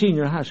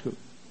 Senior in high school.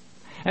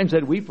 And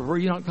said, we prefer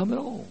you not come at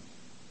all.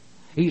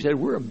 He said,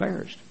 we're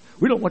embarrassed.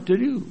 We don't know what to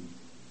do.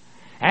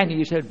 And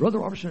he said, Brother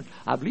Robertson,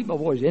 I believe my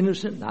boy's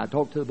innocent. And I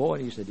talked to the boy,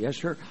 and he said, yes,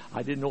 sir.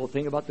 I didn't know a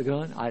thing about the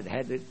gun. I'd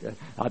had it.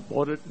 I'd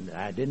bought it, and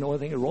I didn't know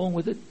anything wrong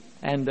with it.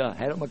 And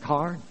had it in my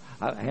car.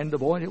 I handed the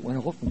boy, and it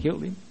went off and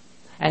killed him.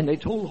 And they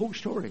told the whole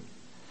story.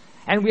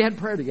 And we had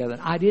prayer together,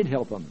 and I did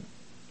help him.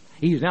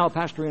 He's now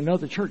pastoring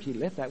another church. He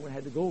left that one,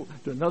 had to go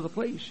to another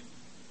place.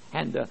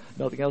 And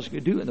nothing else he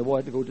could do, and the boy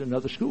had to go to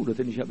another school to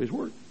finish up his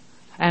work.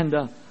 And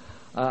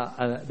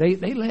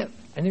they left,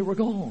 and they were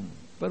gone.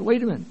 But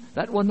wait a minute,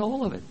 that wasn't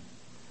all of it.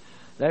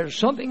 There's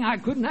something I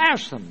couldn't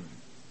ask them.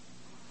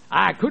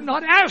 I could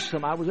not ask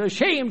them. I was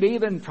ashamed to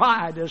even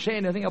try to say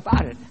anything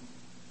about it.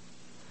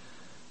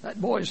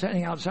 That boy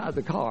standing outside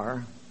the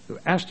car, who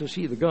asked to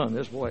see the gun,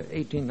 this boy,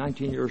 18,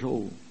 19 years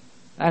old,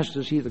 asked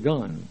to see the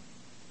gun.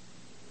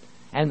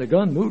 And the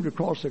gun moved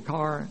across the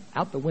car,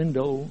 out the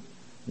window, and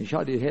he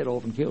shot his head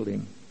off and killed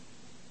him.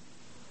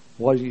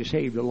 Was he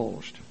saved or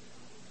lost?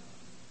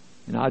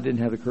 And I didn't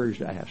have the courage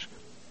to ask.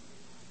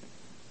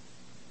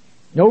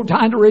 No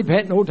time to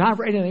repent, no time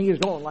for anything. He's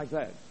gone like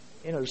that.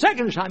 In a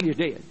second time, he's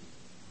dead.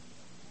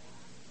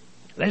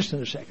 Less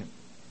than a second.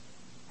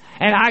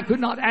 And I could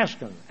not ask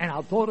him. And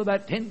I thought of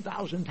that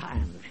 10,000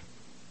 times.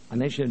 I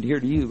mentioned it here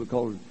to you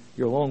because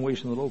you're a long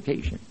ways from the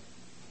location.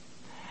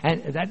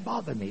 And that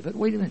bothered me. But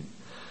wait a minute.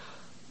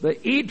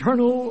 The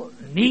eternal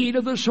need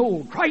of the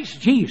soul, Christ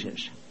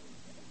Jesus.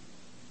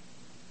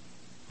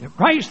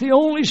 Christ the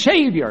only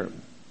Savior.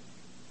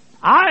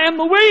 I am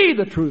the way,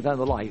 the truth, and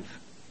the life.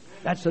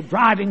 That's the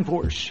driving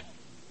force.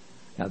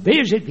 Now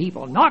visit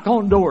people, knock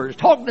on doors,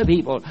 talk to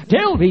people,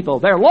 tell people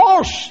they're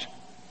lost.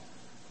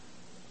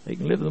 They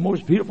can live in the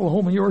most beautiful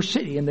home in your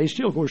city and they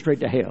still go straight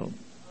to hell.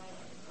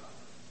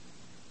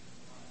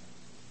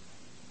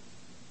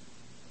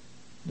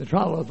 The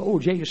trial of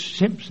O.J.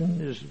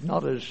 Simpson is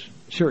not as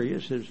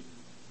serious as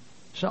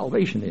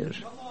salvation is.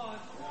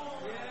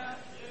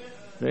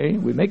 See,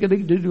 we make a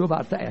big to-do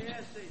about that.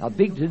 A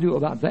big to-do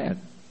about that.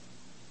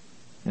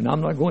 And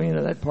I'm not going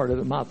into that part of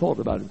it, my thought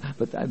about it.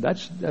 But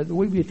that's the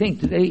way we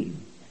think today.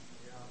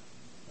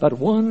 But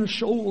one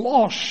soul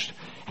lost.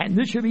 And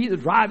this should be the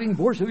driving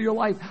force of your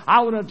life.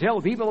 I want to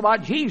tell people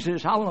about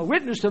Jesus. I want to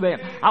witness to them.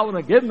 I want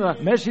to give them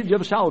the message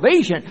of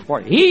salvation.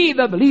 For he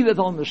that believeth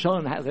on the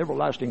Son hath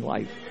everlasting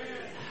life.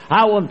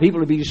 I want people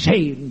to be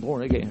saved and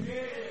born again.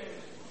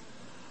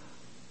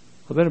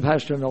 I've been a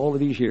pastor in all of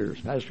these years.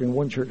 Pastoring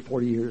one church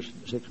 40 years,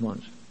 6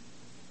 months.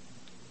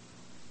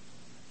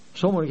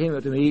 Someone came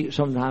up to me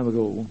some time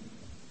ago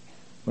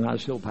when I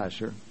was still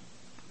pastor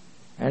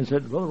and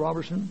said, Brother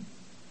Robertson,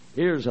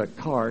 here's a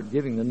card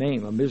giving the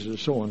name of Mrs.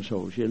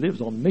 So-and-so. She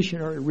lives on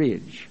Missionary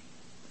Ridge.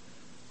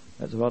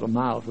 That's about a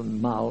mile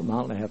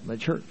and a half from the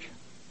church.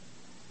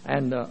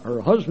 And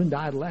her husband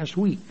died last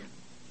week.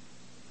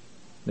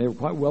 They were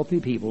quite wealthy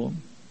people.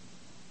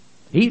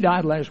 He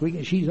died last week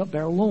and she's up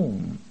there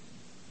alone.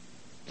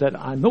 Said,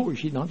 I know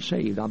she's not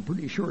saved. I'm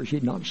pretty sure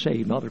she's not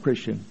saved, not a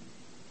Christian.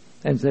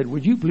 And said,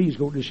 would you please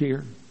go to see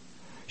her?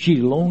 She's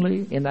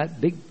lonely in that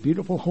big,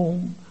 beautiful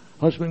home,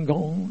 husband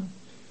gone.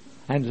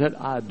 And said,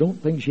 I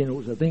don't think she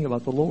knows a thing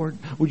about the Lord.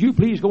 Would you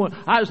please go?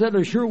 I said,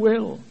 I sure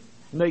will.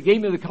 And they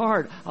gave me the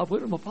card. I'll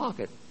put it in my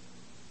pocket.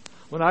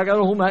 When I got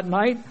home that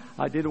night,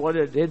 I did what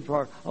I did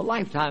for a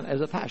lifetime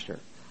as a pastor.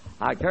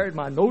 I carried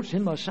my notes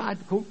in my side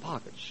coat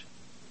pockets.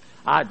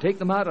 I'd take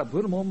them out, I'd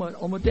put them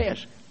on my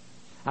desk.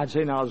 I'd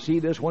say, now I'll see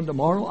this one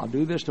tomorrow, I'll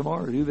do this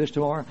tomorrow, I'll do this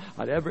tomorrow.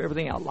 I'd have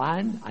everything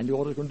outlined. I knew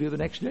what I was going to do the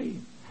next day.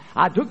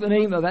 I took the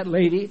name of that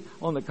lady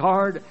on the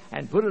card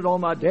and put it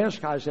on my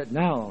desk. I said,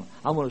 now,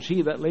 I'm going to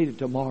see that lady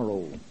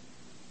tomorrow.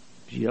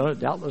 She's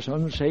doubtless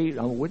unsaved.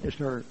 I'm a witness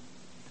to her.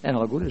 And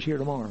I'll go to see her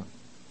tomorrow.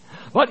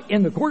 But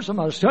in the course of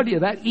my study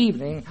of that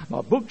evening,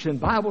 my books and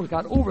Bibles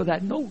got over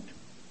that note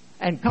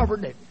and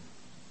covered it.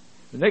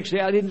 The next day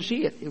I didn't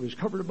see it. It was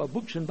covered by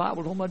books and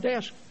Bibles on my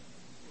desk.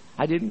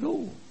 I didn't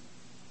go.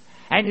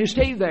 And it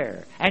stayed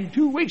there. And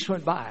 2 weeks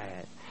went by.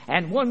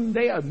 And one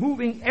day I'm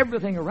moving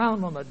everything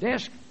around on the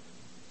desk.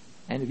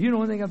 And if you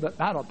know anything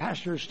about a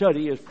pastor's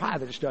study, his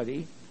private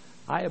study,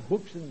 I have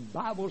books and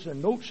Bibles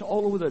and notes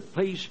all over the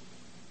place.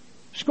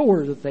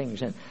 scores of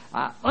things. And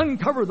I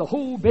uncovered the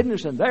whole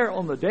business, and there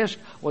on the desk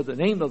was the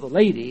name of the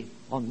lady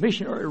on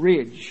Missionary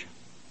Ridge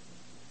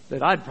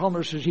that I'd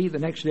promised to see the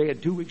next day,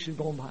 and 2 weeks had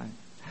gone by.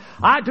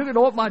 I took it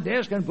off my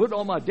desk and put it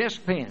on my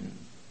desk pen.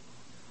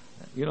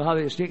 You know how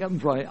they stick up in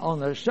front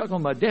stuck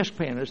on my desk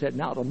pen. I said,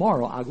 now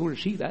tomorrow I'll go to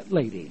see that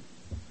lady.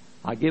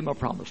 I give him a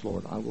promise,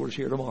 Lord. I'll go to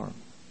see her tomorrow.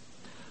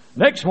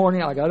 Next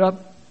morning I got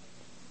up,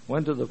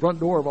 went to the front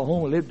door of a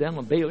home. I lived down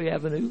on Bailey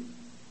Avenue.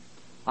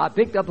 I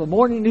picked up a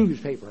morning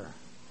newspaper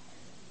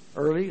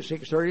early,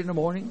 6:30 in the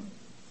morning.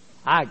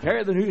 I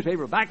carried the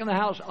newspaper back in the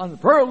house,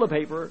 unfurled the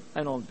paper,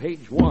 and on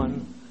page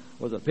 1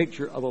 was a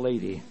picture of a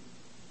lady.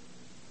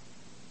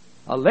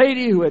 A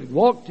lady who had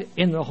walked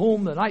in the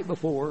home the night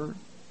before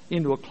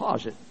into a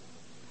closet,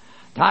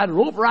 tied a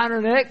rope around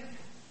her neck,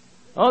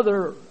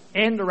 other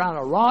end around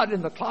a rod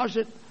in the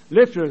closet,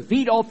 lifted her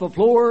feet off the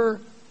floor.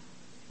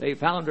 They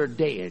found her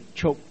dead,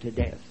 choked to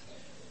death.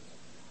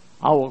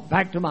 I walked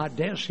back to my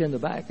desk in the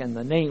back, and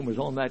the name was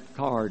on that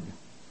card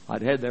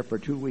I'd had there for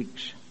 2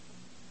 weeks.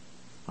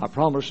 I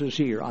promised to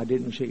see her. I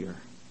didn't see her.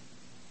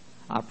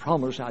 I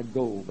promised I'd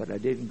go, but I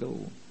didn't go.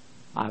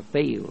 I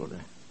failed.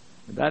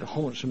 And that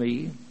haunts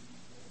me.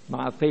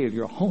 My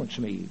failure haunts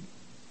me.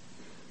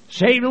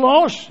 Saved and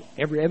lost.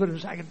 Every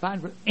evidence I could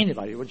find for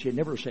anybody which had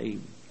never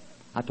saved.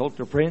 I talked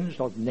to friends,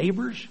 talked to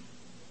neighbors.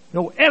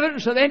 No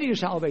evidence of any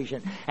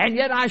salvation. And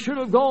yet I should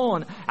have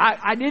gone.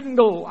 I didn't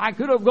go. I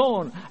could have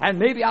gone. And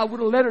maybe I would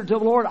have led her to the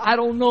Lord. I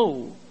don't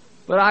know.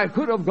 But I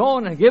could have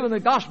gone and given the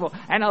gospel.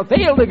 And I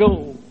failed to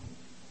go.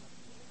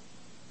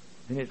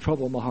 And it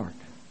troubled my heart.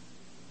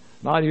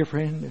 My dear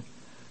friend,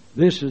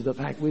 this is the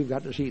fact we've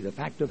got to see. The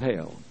fact of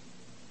hell.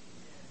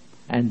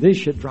 And this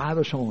should drive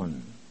us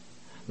on.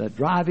 The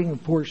driving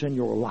force in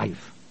your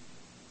life.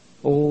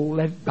 Oh,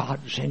 let God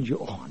send you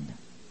on.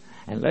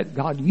 And let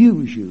God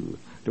use you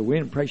to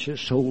win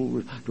precious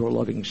souls to a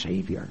loving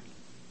Savior.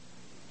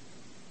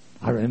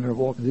 I remember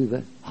walking through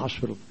the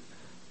hospital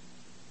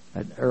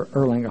at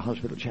Erlanger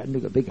Hospital,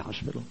 Chattanooga, big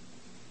hospital.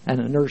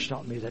 And a nurse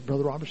stopped me and said,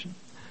 Brother Robertson,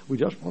 we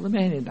just brought a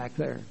man in back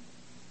there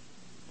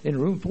in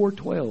room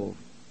 412.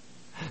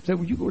 I said,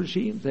 would you go to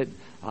see him? Said,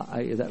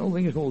 I don't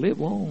think he's going to live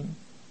long.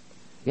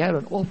 He had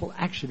an awful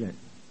accident.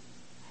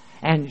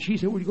 And she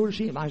said, would you go to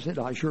see him? I said,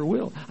 I sure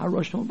will. I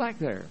rushed on back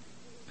there.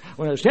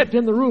 When I stepped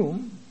in the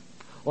room,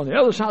 on the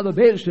other side of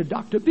the bed stood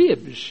Dr.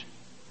 Bibbs,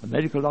 a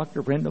medical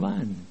doctor friend of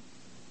mine.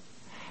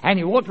 And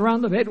he walked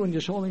around the bed when he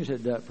saw me. He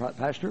said,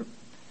 Pastor,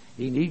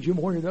 he needs you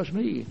more than he does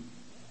me.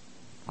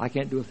 I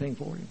can't do a thing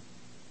for him.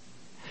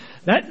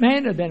 That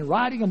man had been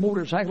riding a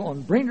motorcycle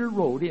on Brainerd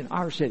Road in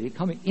our city,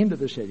 coming into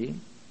the city.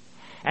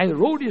 And he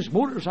rode his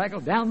motorcycle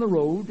down the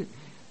road.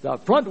 The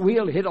front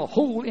wheel hit a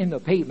hole in the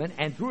pavement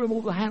and threw him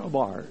over the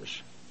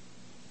handlebars.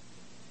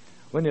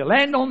 When he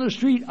landed on the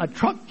street, a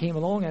truck came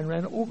along and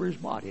ran over his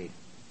body.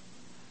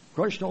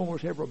 Crushed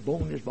almost every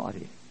bone in his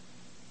body.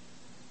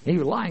 He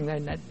was lying there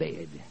in that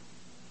bed.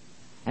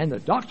 And the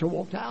doctor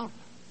walked out,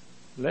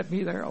 left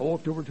me there. I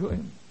walked over to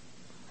him.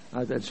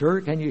 I said, Sir,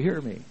 can you hear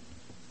me?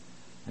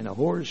 And a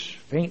hoarse,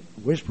 faint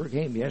whisper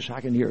came, Yes, I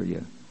can hear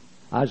you.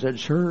 I said,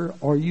 Sir,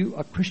 are you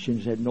a Christian?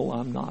 He said, No,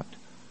 I'm not.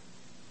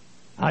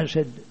 I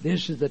said,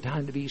 this is the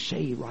time to be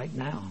saved right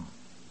now.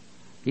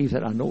 He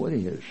said, I know it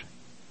is.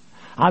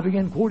 I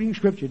began quoting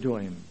scripture to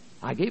him.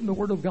 I gave him the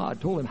word of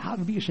God, told him how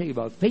to be saved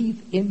by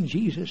faith in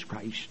Jesus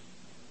Christ.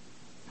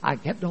 I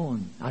kept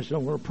on. I said,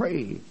 I'm going to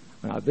pray.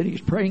 When I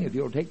finished praying, if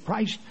you'll take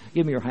Christ,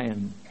 give me your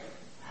hand.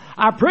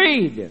 I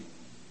prayed.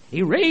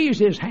 He raised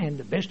his hand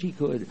the best he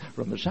could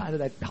from the side of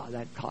that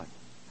cot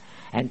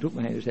and took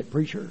my hand and said,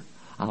 Preacher,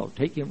 I'll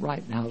take him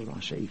right now as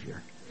my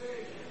Savior.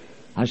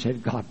 I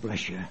said, God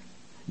bless you.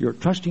 You're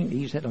trusting,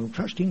 he said, I'm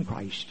trusting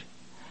Christ.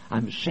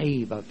 I'm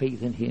saved by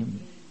faith in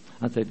him.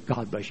 I said,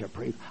 God bless you.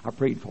 I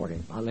prayed for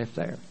him. I left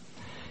there.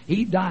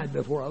 He died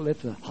before I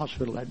left the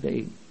hospital that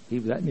day. He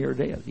was that near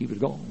death. He was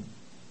gone.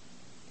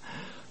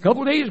 A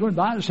couple of days went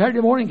by.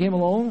 Saturday morning came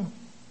along.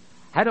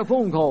 Had a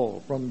phone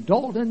call from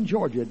Dalton,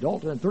 Georgia.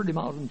 Dalton, 30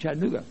 miles from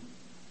Chattanooga.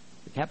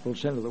 The capital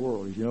center of the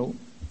world, as you know.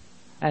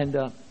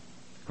 And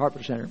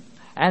Carpet Center.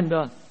 And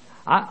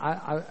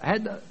I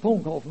had a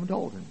phone call from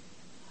Dalton.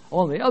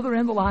 On the other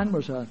end of the line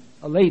was a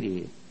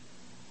lady,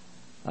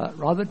 a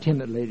rather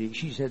timid lady.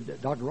 She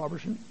said, Dr.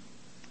 Robertson,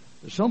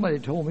 somebody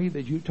told me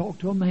that you talked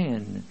to a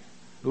man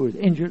who was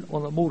injured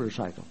on a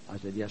motorcycle. I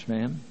said, yes,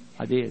 ma'am,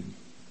 I did.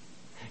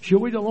 She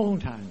waited a long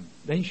time.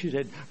 Then she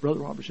said, Brother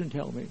Robertson,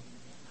 tell me,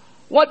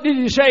 what did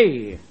he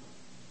say?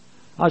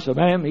 I said,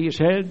 ma'am, he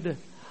said,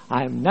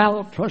 I am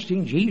now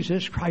trusting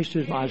Jesus Christ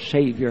as my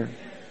Savior.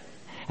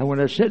 And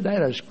when I said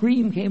that, a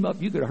scream came up.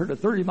 You could have heard it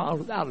 30 miles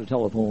without a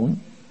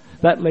telephone.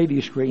 That lady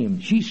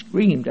screamed. She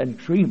screamed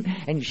and screamed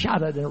and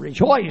shouted and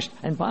rejoiced.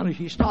 And finally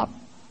she stopped.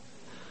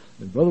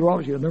 And Brother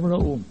Robertson, you'll never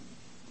know.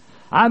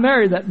 I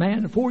married that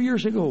man 4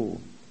 years ago.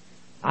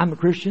 I'm a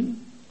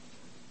Christian.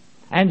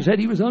 And said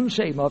he was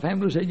unsaved. My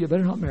family said, you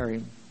better not marry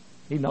him.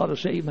 He's not a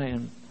saved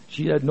man.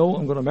 She said, no,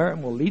 I'm going to marry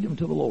him. We'll lead him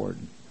to the Lord.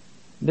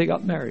 And they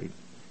got married.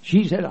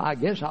 She said, I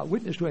guess I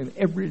witness to him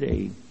every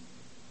day.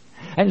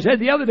 And said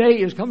the other day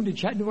he was coming to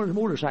Chattanooga on a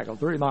motorcycle,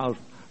 30 miles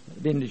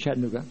into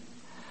Chattanooga.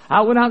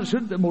 I went out and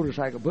stood at the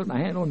motorcycle, put my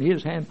hand on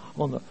his hand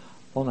on the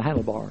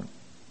handlebar.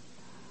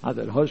 I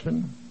said,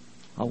 husband,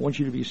 I want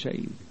you to be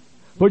saved.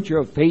 Put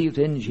your faith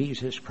in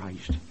Jesus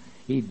Christ.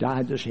 He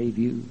died to save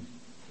you.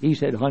 He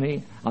said,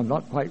 honey, I'm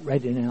not quite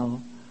ready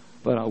now,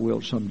 but I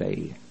will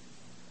someday.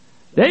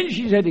 Then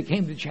she said he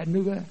came to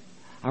Chattanooga.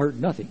 I heard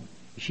nothing.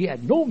 She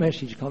had no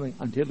message coming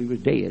until he was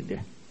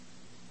dead.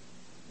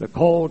 The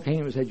call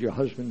came and said, your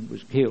husband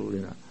was killed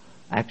in an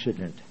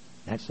accident.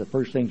 That's the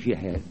first thing she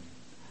had.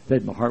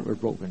 Said my heart was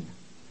broken.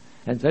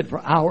 And said for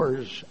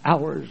hours,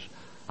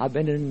 I've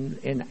been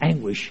in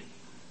anguish.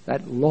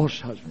 That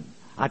lost husband.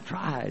 I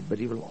tried, but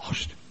he was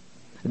lost.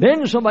 And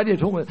then somebody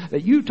told me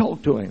that you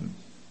talked to him.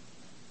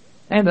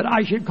 And that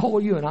I should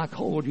call you, and I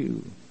called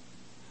you.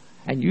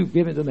 And you've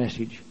given the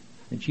message.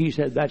 And she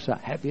said, that's the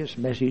happiest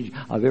message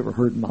I've ever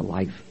heard in my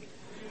life.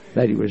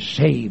 That he was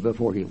saved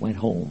before he went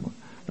home.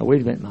 Now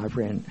wait a minute, my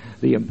friend.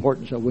 The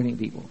importance of winning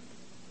people.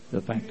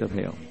 The fact of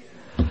hell.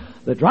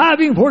 The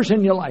driving force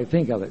in your life,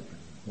 think of it.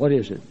 What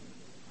is it?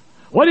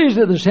 What is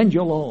it that sends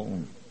you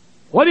along?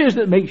 What is it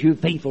that makes you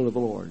faithful to the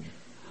Lord?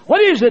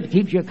 What is it that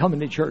keeps you coming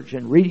to church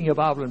and reading your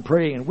Bible and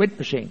praying and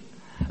witnessing?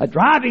 A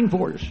driving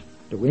force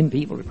to win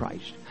people to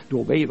Christ, to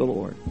obey the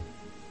Lord,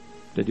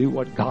 to do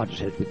what God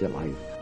says with your life.